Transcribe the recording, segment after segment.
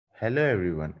Hello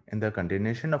everyone. In the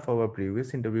continuation of our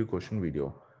previous interview question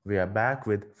video, we are back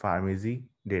with PharmEasy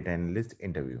Data Analyst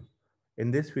interview.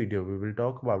 In this video, we will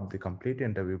talk about the complete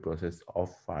interview process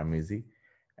of PharmEasy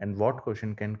and what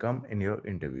question can come in your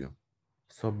interview.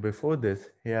 So before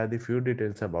this, here are the few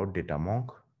details about DataMonk.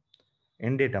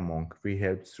 In DataMonk, we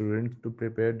help students to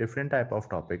prepare different type of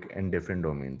topic in different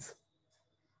domains.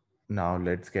 Now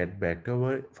let's get back to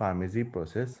our PharmEasy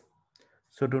process.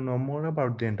 So to know more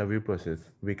about the interview process,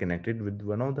 we connected with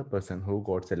one of the person who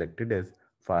got selected as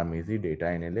PharmEasy data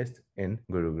analyst in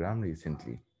Gurugram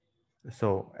recently.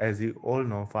 So as you all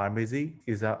know, PharmEasy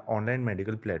is an online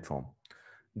medical platform.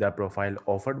 The profile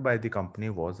offered by the company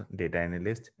was data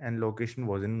analyst and location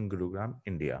was in Gurugram,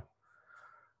 India.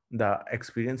 The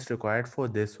experience required for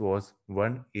this was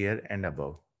 1 year and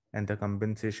above, and the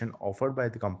compensation offered by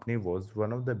the company was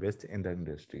one of the best in the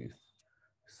industry.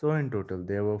 So in total,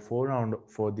 there were 4 rounds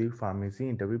for the pharmacy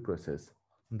interview process.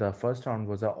 The first round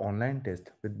was an online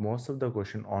test with most of the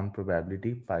question on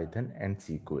probability, Python and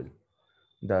SQL.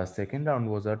 The second round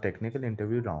was a technical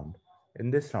interview round.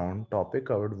 In this round, topic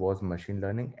covered was machine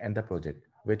learning and the project,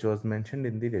 which was mentioned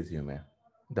in the resume.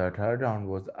 The third round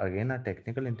was again a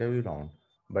technical interview round,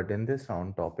 but in this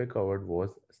round, topic covered was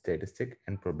statistic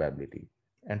and probability.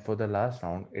 And for the last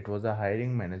round, it was a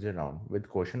hiring manager round with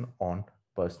question on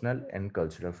personal and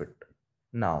cultural fit.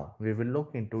 Now, we will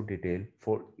look into detail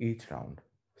for each round.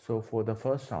 So for the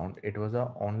first round, it was an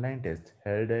online test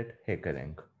held at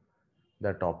HackerRank.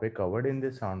 The topic covered in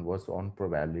this round was on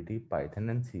probability, Python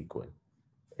and SQL.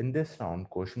 In this round,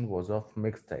 question was of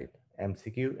mixed type,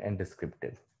 MCQ and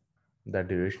descriptive. The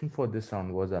duration for this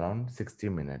round was around 60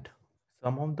 minutes.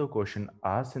 Some of the questions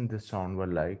asked in this round were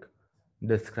like,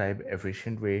 describe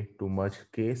efficient way to merge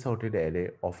k-sorted array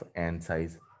of n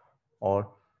size, or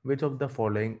which of the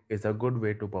following is a good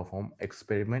way to perform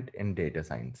experiment in data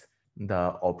science.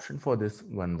 The option for this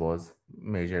one was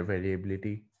measure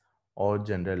variability, or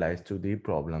generalize to the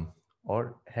problem,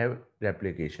 or have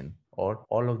replication, or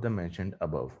all of the mentioned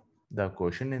above. The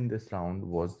question in this round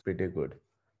was pretty good.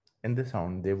 In this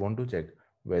round, they want to check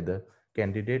whether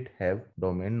candidate have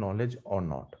domain knowledge or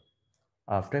not.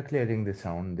 After clearing this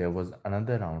round, there was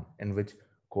another round in which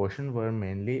questions were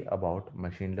mainly about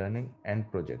machine learning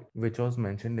and project, which was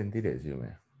mentioned in the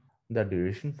resume. The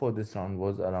duration for this round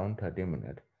was around 30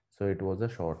 minutes, so it was a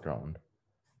short round.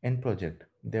 In project,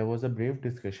 there was a brief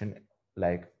discussion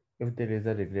like if there is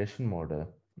a regression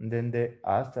model, then they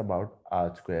asked about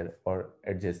R square or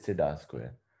adjusted R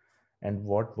square and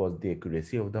what was the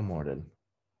accuracy of the model.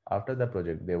 After the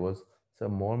project, there was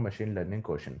some more machine learning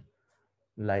question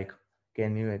like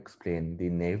can you explain the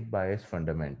naive bayes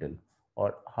fundamental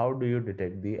or how do you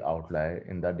detect the outlier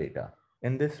in the data?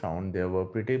 In this round, there were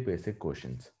pretty basic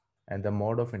questions, and the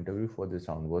mode of interview for this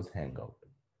round was Hangout.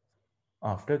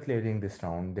 After clearing this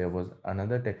round, there was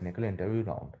another technical interview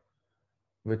round,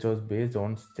 which was based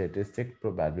on statistic,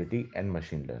 probability, and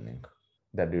machine learning.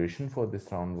 The duration for this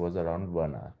round was around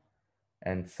 1 hour,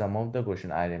 and some of the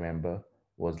question I remember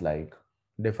was like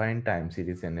define time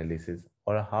series analysis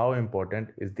or how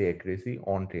important is the accuracy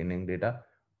on training data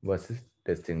versus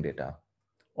testing data,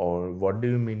 or what do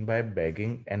you mean by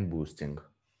bagging and boosting.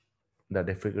 The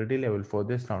difficulty level for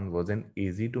this round was an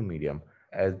easy to medium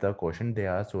as the question they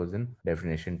asked was in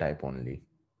definition type only.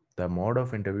 The mode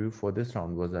of interview for this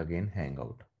round was again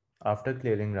Hangout. After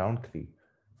clearing round 3,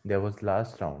 there was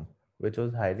last round which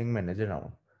was hiring manager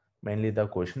round. Mainly the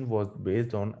question was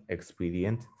based on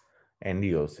experience and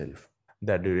yourself.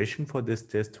 The duration for this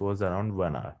test was around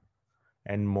 1 hour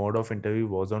and mode of interview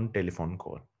was on telephone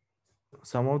call.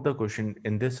 Some of the question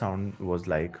in this round was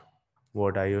like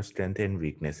what are your strengths and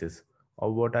weaknesses,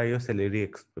 or what are your salary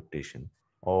expectation,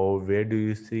 or where do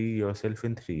you see yourself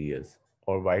in 3 years,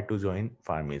 or why to join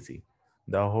pharmacy.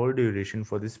 The whole duration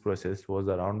for this process was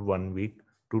around 1 week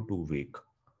to 2 week,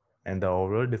 and the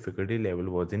overall difficulty level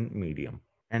was in medium.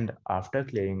 And after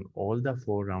clearing all the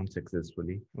 4 rounds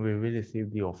successfully, we will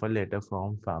receive the offer letter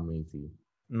from pharmacy.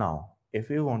 Now, if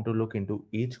you want to look into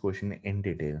each question in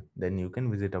detail, then you can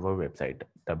visit our website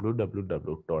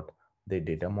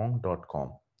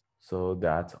www.thedatamonk.com. So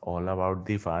that's all about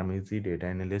the PharmEasy data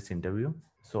analyst interview.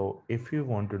 So if you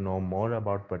want to know more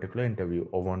about particular interview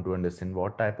or want to understand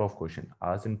what type of question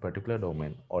asked in particular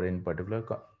domain or in particular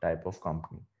type of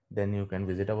company, then you can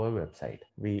visit our website.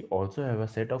 We also have a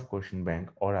set of question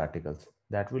bank or articles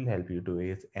that will help you to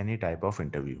ace any type of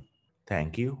interview.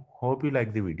 Thank you. Hope you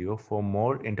like the video. For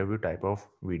more interview type of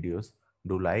videos,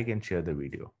 do like and share the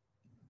video.